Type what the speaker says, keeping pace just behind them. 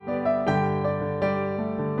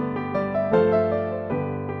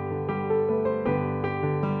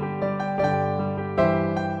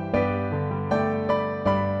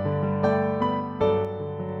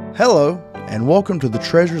Hello, and welcome to the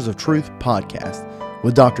Treasures of Truth podcast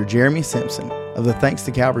with Dr. Jeremy Simpson of the Thanks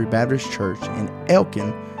to Calvary Baptist Church in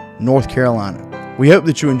Elkin, North Carolina. We hope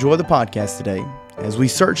that you enjoy the podcast today as we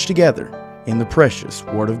search together in the precious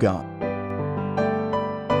Word of God.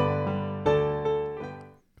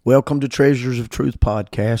 Welcome to Treasures of Truth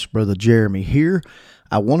podcast. Brother Jeremy here.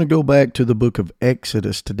 I want to go back to the book of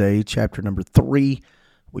Exodus today, chapter number 3.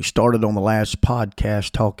 We started on the last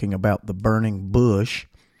podcast talking about the burning bush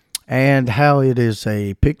and how it is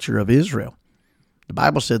a picture of Israel. The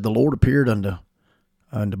Bible said the Lord appeared unto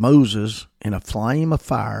Moses in a flame of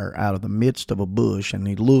fire out of the midst of a bush, and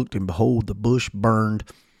he looked, and behold, the bush burned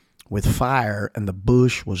with fire, and the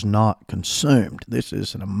bush was not consumed. This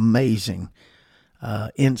is an amazing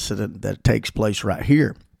incident that takes place right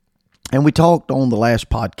here. And we talked on the last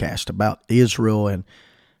podcast about Israel and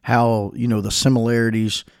how, the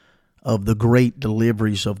similarities of the great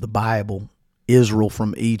deliveries of the Bible. Israel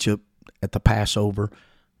from Egypt at the Passover,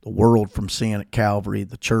 the world from sin at Calvary,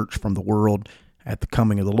 the church from the world at the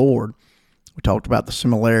coming of the Lord. We talked about the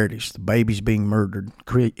similarities, the babies being murdered,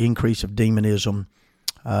 increase of demonism,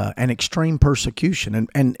 and extreme persecution.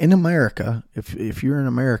 And in America, if you're in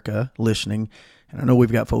America listening, and I know we've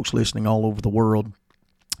got folks listening all over the world,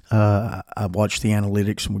 I've watched the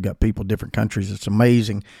analytics, and we've got people in different countries. It's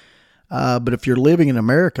amazing. But if you're living in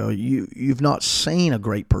America, you've not seen a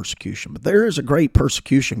great persecution. But there is a great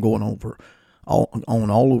persecution going on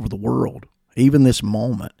all over the world, even this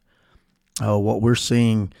moment. What we're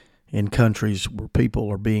seeing in countries where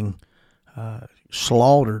people are being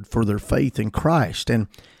slaughtered for their faith in Christ. And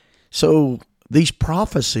so these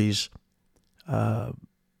prophecies, the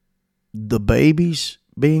babies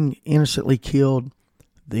being innocently killed,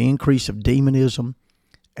 the increase of demonism,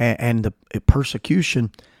 and the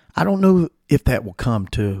persecution, I don't know if that will come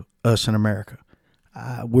to us in America.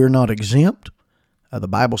 We're not exempt. The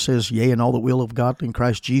Bible says, yea, and all that will of God in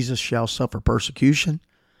Christ Jesus shall suffer persecution.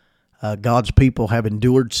 God's people have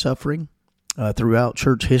endured suffering throughout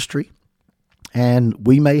church history, and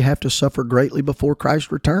we may have to suffer greatly before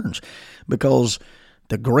Christ returns, because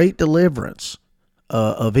the great deliverance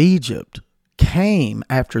of Egypt came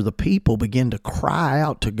after the people began to cry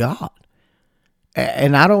out to God.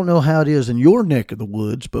 And I don't know how it is in your neck of the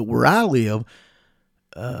woods, but where I live,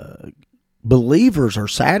 believers are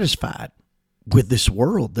satisfied with this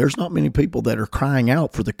world. There's not many people that are crying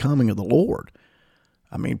out for the coming of the Lord.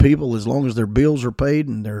 I mean, people, as long as their bills are paid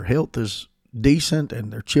and their health is decent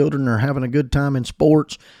and their children are having a good time in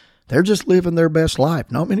sports, they're just living their best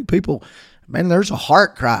life. Not many people, man, there's a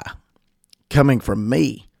heart cry coming from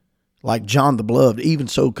me, like John the Beloved, even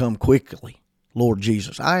so come quickly, Lord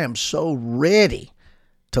Jesus. I am so ready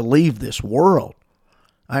to leave this world.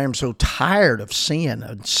 I am so tired of sin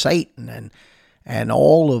and Satan and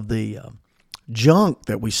all of the junk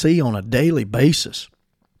that we see on a daily basis.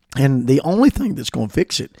 And the only thing that's going to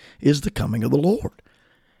fix it is the coming of the Lord.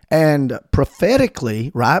 And prophetically,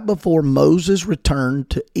 right before Moses returned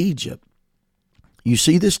to Egypt, you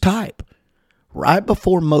see this type. Right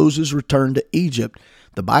before Moses returned to Egypt,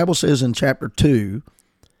 the Bible says in chapter 2,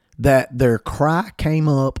 that their cry came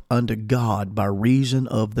up unto God by reason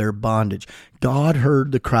of their bondage. God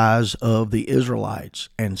heard the cries of the Israelites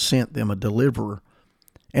and sent them a deliverer.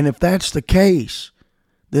 And if that's the case,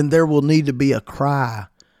 then there will need to be a cry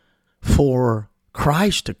for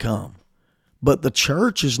Christ to come. But the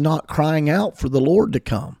church is not crying out for the Lord to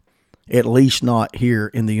come, at least not here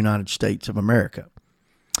in the United States of America.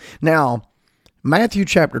 Now, Matthew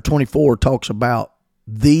chapter 24 talks about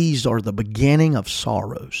these are the beginning of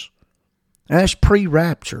sorrows. And that's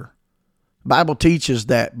pre-rapture. The Bible teaches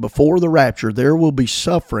that before the rapture, there will be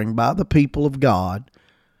suffering by the people of God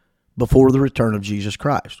before the return of Jesus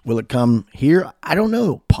Christ. Will it come here? I don't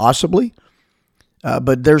know. Possibly.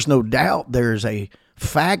 But there's no doubt there's a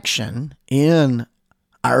faction in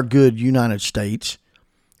our good United States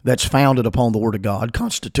that's founded upon the Word of God.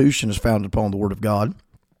 Constitution is founded upon the Word of God.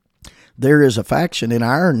 There is a faction in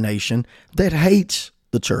our nation that hates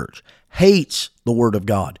the church, hates the Word of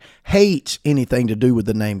God, hates anything to do with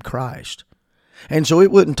the name Christ. And so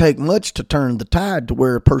it wouldn't take much to turn the tide to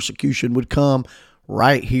where persecution would come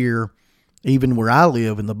right here, even where I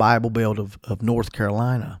live in the Bible Belt of North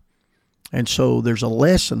Carolina. And so there's a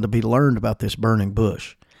lesson to be learned about this burning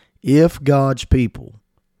bush. If God's people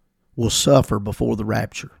will suffer before the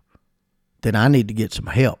rapture, then I need to get some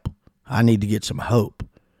help. I need to get some hope.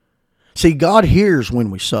 See, God hears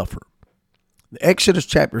when we suffer. Exodus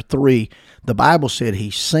chapter 3, the Bible said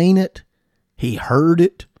He's seen it, He heard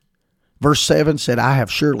it. Verse 7 said, I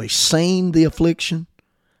have surely seen the affliction.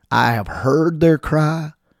 I have heard their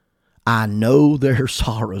cry. I know their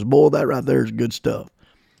sorrows. Boy, that right there is good stuff.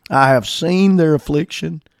 I have seen their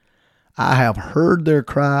affliction. I have heard their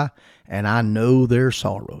cry, and I know their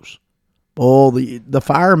sorrows. Oh, the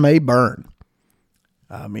fire may burn.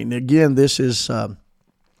 I mean, again, this is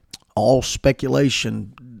all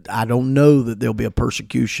speculation. I don't know that there'll be a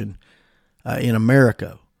persecution in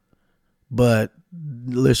America. But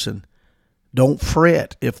listen, don't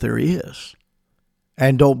fret if there is.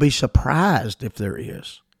 And don't be surprised if there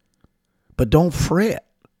is. But don't fret,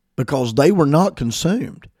 because they were not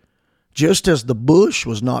consumed. Just as the bush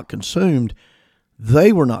was not consumed,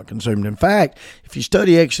 they were not consumed. In fact, if you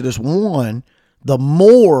study Exodus 1, the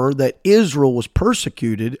more that Israel was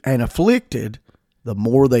persecuted and afflicted, the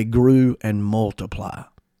more they grew and multiply.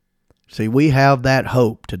 See, we have that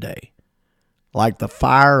hope today. Like the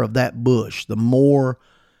fire of that bush, the more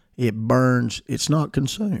it burns, it's not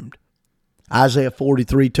consumed. Isaiah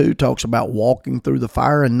 43:2 talks about walking through the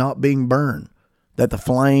fire and not being burned, that the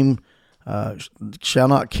flame shall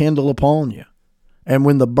not kindle upon you. And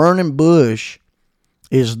when the burning bush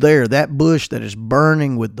is there, that bush that is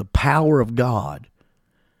burning with the power of God,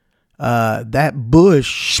 that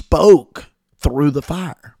bush spoke through the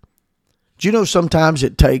fire. Do you know sometimes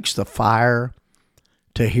it takes the fire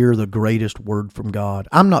to hear the greatest word from God?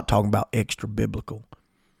 I'm not talking about extra biblical.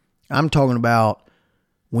 I'm talking about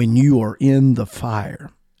when you are in the fire.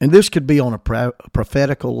 And this could be on a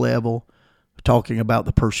prophetical level, talking about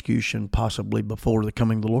the persecution possibly before the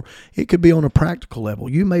coming of the Lord. It could be on a practical level.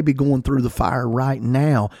 You may be going through the fire right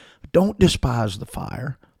now. Don't despise the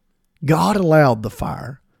fire. God allowed the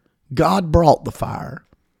fire. God brought the fire.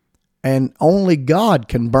 And only God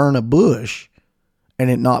can burn a bush and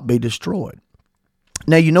it not be destroyed.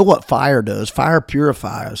 Now, you know what fire does? Fire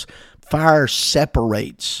purifies. Fire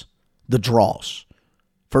separates the dross.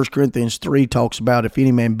 1 Corinthians 3 talks about, if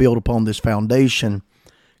any man build upon this foundation,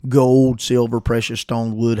 gold, silver, precious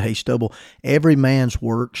stone, wood, hay, stubble, every man's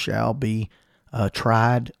work shall be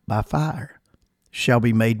tried by fire, shall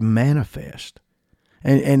be made manifest.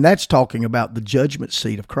 And that's talking about the judgment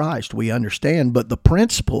seat of Christ, we understand. But the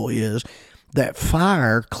principle is that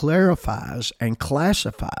fire clarifies and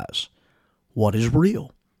classifies what is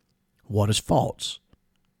real, what is false.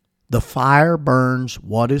 The fire burns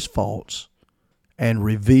what is false and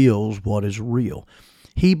reveals what is real.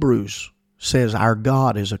 Hebrews says our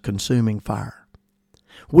God is a consuming fire.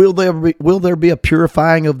 Will there be a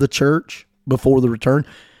purifying of the church before the return?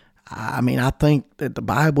 I mean, I think that the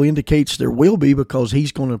Bible indicates there will be, because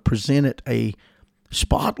he's going to present it a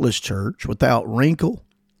spotless church without wrinkle,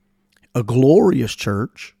 a glorious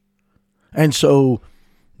church. And so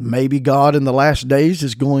maybe God in the last days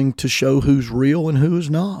is going to show who's real and who is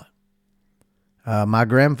not. My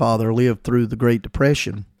grandfather lived through the Great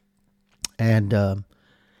Depression, and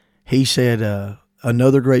he said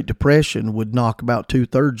another Great Depression would knock about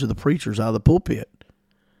 2/3 of the preachers out of the pulpit.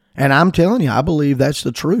 And I'm telling you, I believe that's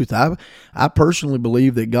the truth. I personally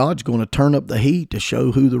believe that God's going to turn up the heat to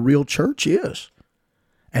show who the real church is.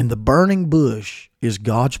 And the burning bush is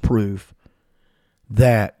God's proof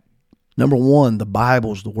that, number one, the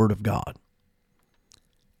Bible is the Word of God.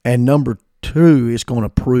 And number two, it's going to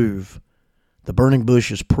prove, the burning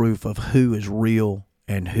bush is proof of who is real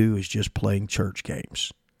and who is just playing church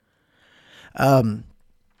games.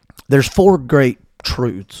 There's 4 great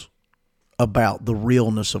truths about the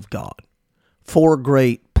realness of God. 4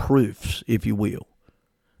 great proofs, if you will.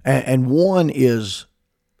 And one is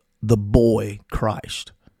the boy,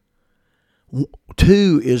 Christ.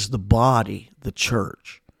 2 is the body, the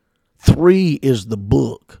church. 3 is the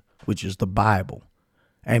book, which is the Bible.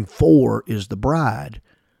 And 4 is the bride,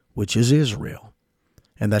 which is Israel.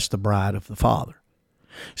 And that's the bride of the Father.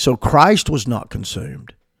 So Christ was not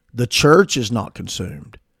consumed. The church is not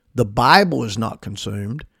consumed. The Bible is not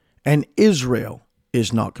consumed. And Israel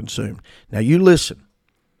is not consumed. Now you listen.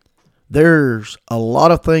 There's a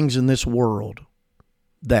lot of things in this world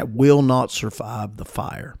that will not survive the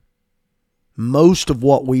fire. Most of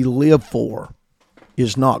what we live for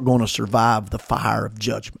is not going to survive the fire of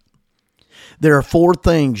judgment. There are 4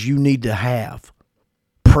 things you need to have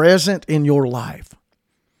present in your life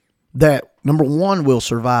that, number 1, will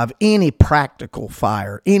survive any practical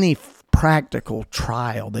fire, any practical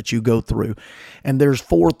trial that you go through. And there's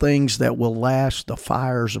 4 things that will last the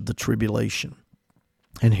fires of the tribulation.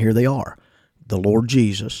 And here they are: the Lord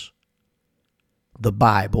Jesus, the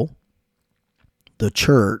Bible, the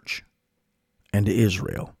church, and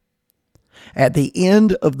Israel. At the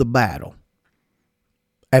end of the battle,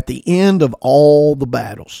 at the end of all the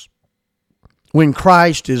battles, when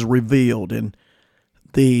Christ is revealed and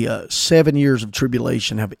the 7 years of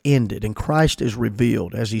tribulation have ended, and Christ is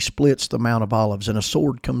revealed as he splits the Mount of Olives and a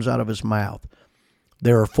sword comes out of his mouth,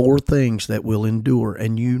 There are 4 things that will endure,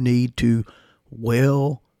 and you need to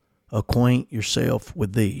well acquaint yourself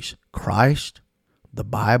with these: Christ, the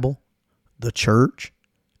Bible, the church,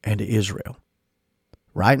 and Israel.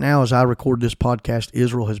 Right now, as I record this podcast,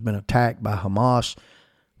 Israel has been attacked by Hamas.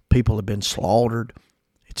 People have been slaughtered.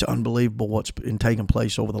 It's unbelievable what's been taking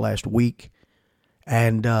place over the last week.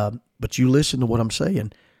 And but you listen to what I'm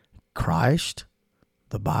saying: Christ,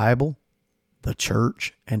 the Bible, the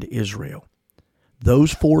church, and Israel.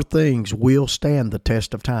 Those 4 things will stand the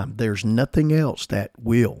test of time. There's nothing else that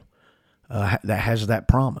will, that has that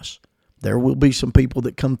promise. There will be some people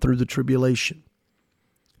that come through the tribulation.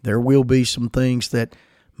 There will be some things that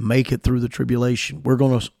make it through the tribulation. We're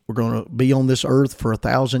gonna be on this earth for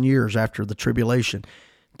 1,000 years after the tribulation.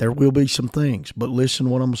 There will be some things, but listen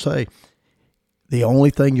to what I'm gonna say. The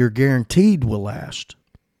only thing you're guaranteed will last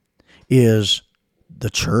is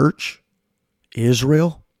the church,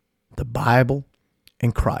 Israel, the Bible,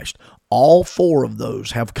 and Christ. All 4 of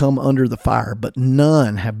those have come under the fire, but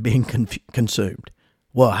none have been consumed.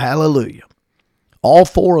 Well, hallelujah. All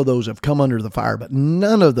 4 of those have come under the fire, but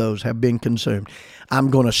none of those have been consumed. I'm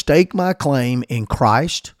going to stake my claim in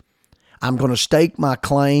Christ. I'm going to stake my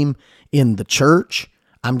claim in the church.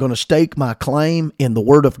 I'm going to stake my claim in the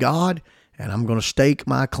Word of God. And I'm going to stake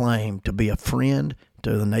my claim to be a friend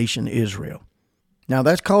to the nation Israel. Now,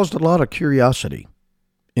 that's caused a lot of curiosity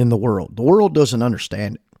in the world. The world doesn't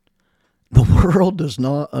understand it. The world does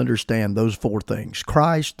not understand those 4 things: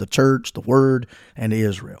 Christ, the church, the Word, and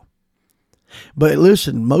Israel. But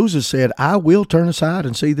listen, Moses said, I will turn aside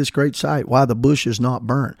and see this great sight, why the bush is not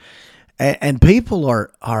burnt. And people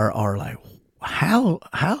are like, how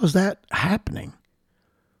is that happening?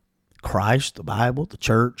 Christ, the Bible, the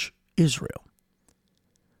church, Israel.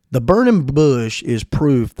 The burning bush is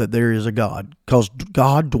proof that there is a God, because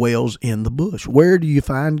God dwells in the bush. Where do you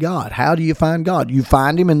find God? How do you find God? You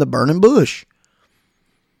find him in the burning bush.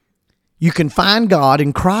 You can find God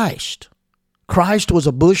in Christ. Christ was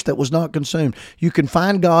a bush that was not consumed. You can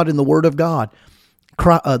find God in the Word of God.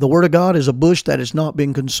 The Word of God is a bush that has not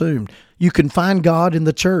been consumed. You can find God in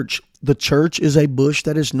the church. The church is a bush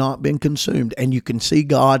that has not been consumed. And you can see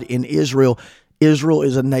God in Israel. Israel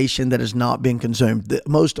is a nation that has not been consumed.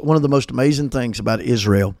 One of the most amazing things about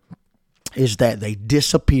Israel is that they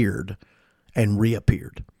disappeared and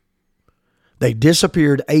reappeared. They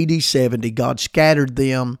disappeared AD 70. God scattered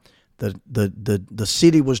them. The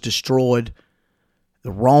city was destroyed.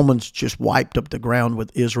 The Romans just wiped up the ground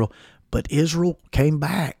with Israel. But Israel came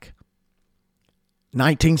back.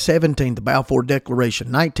 1917, the Balfour Declaration.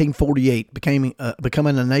 1948, becoming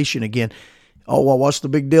a nation again. Oh, well, what's the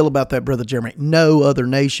big deal about that, Brother Jeremy? No other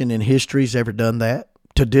nation in history has ever done that,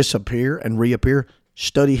 to disappear and reappear.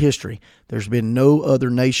 Study history. There's been no other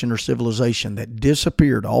nation or civilization that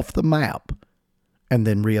disappeared off the map and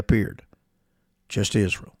then reappeared. Just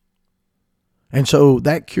Israel. And so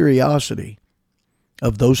that curiosity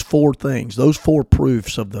of those 4 things, those 4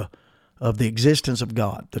 proofs of the existence of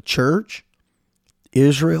God: the church,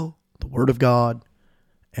 Israel, the Word of God,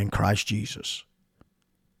 and Christ Jesus.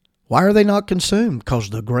 Why are they not consumed? Because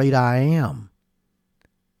the great I Am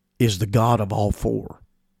is the God of all 4.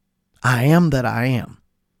 I am that I am.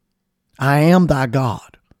 I am thy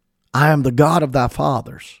God. I am the God of thy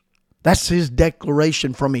fathers. That's his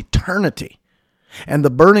declaration from eternity. And the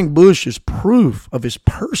burning bush is proof of his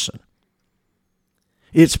person.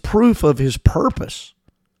 It's proof of his purpose.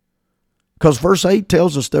 Because verse 8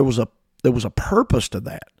 tells us there was a purpose to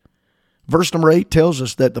that. Verse number 8 tells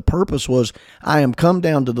us that the purpose was, I am come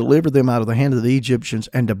down to deliver them out of the hand of the Egyptians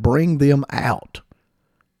and to bring them out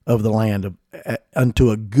of the land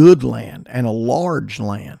unto a good land and a large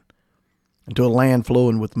land, into a land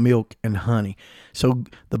flowing with milk and honey. So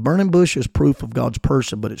the burning bush is proof of God's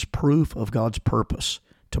person, but it's proof of God's purpose,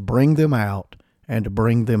 to bring them out and to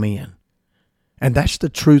bring them in. And that's the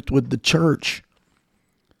truth with the church.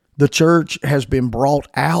 The church has been brought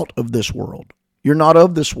out of this world. You're not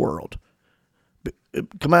of this world.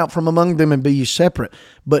 Come out from among them and be ye separate.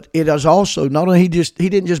 But it is also, not only he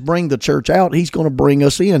didn't just bring the church out, he's going to bring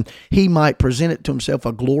us in. He might present it to himself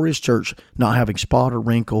a glorious church, not having spot or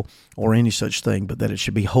wrinkle or any such thing, but that it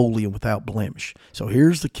should be holy and without blemish. So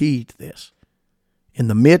here's the key to this. In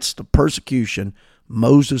the midst of persecution,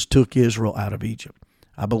 Moses took Israel out of Egypt.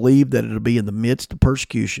 I believe that it'll be in the midst of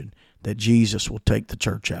persecution that Jesus will take the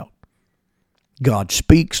church out. God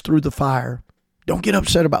speaks through the fire. Don't get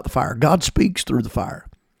upset about the fire. God speaks through the fire.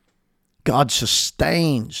 God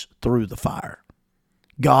sustains through the fire.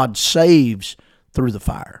 God saves through the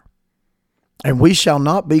fire. And we shall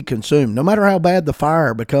not be consumed. No matter how bad the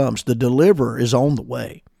fire becomes, the deliverer is on the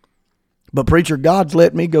way. But preacher, God's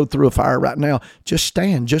let me go through a fire right now. Just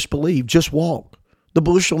stand, just believe, just walk. The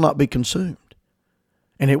bush will not be consumed.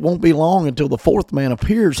 And it won't be long until the fourth man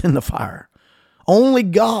appears in the fire. Only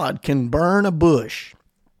God can burn a bush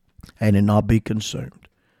and it not be consumed.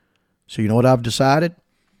 So you know what I've decided?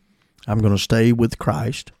 I'm going to stay with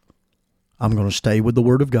Christ. I'm going to stay with the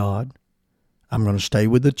Word of God. I'm going to stay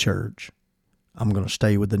with the church. I'm going to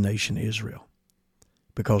stay with the nation Israel.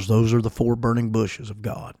 Because those are the four burning bushes of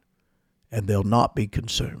God. And they'll not be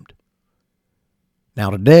consumed. Now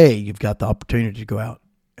today, you've got the opportunity to go out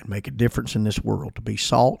and make a difference in this world, to be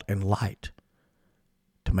salt and light,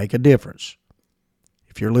 to make a difference.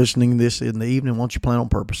 If you're listening to this in the evening, why don't you plan on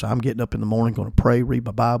purpose? I'm getting up in the morning, going to pray, read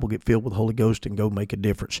my Bible, get filled with the Holy Ghost, and go make a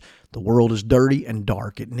difference. The world is dirty and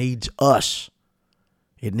dark. It needs us.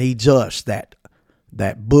 It needs us, that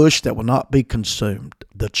bush that will not be consumed.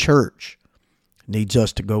 The church needs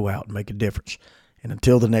us to go out and make a difference. And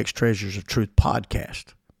until the next Treasures of Truth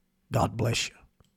podcast, God bless you.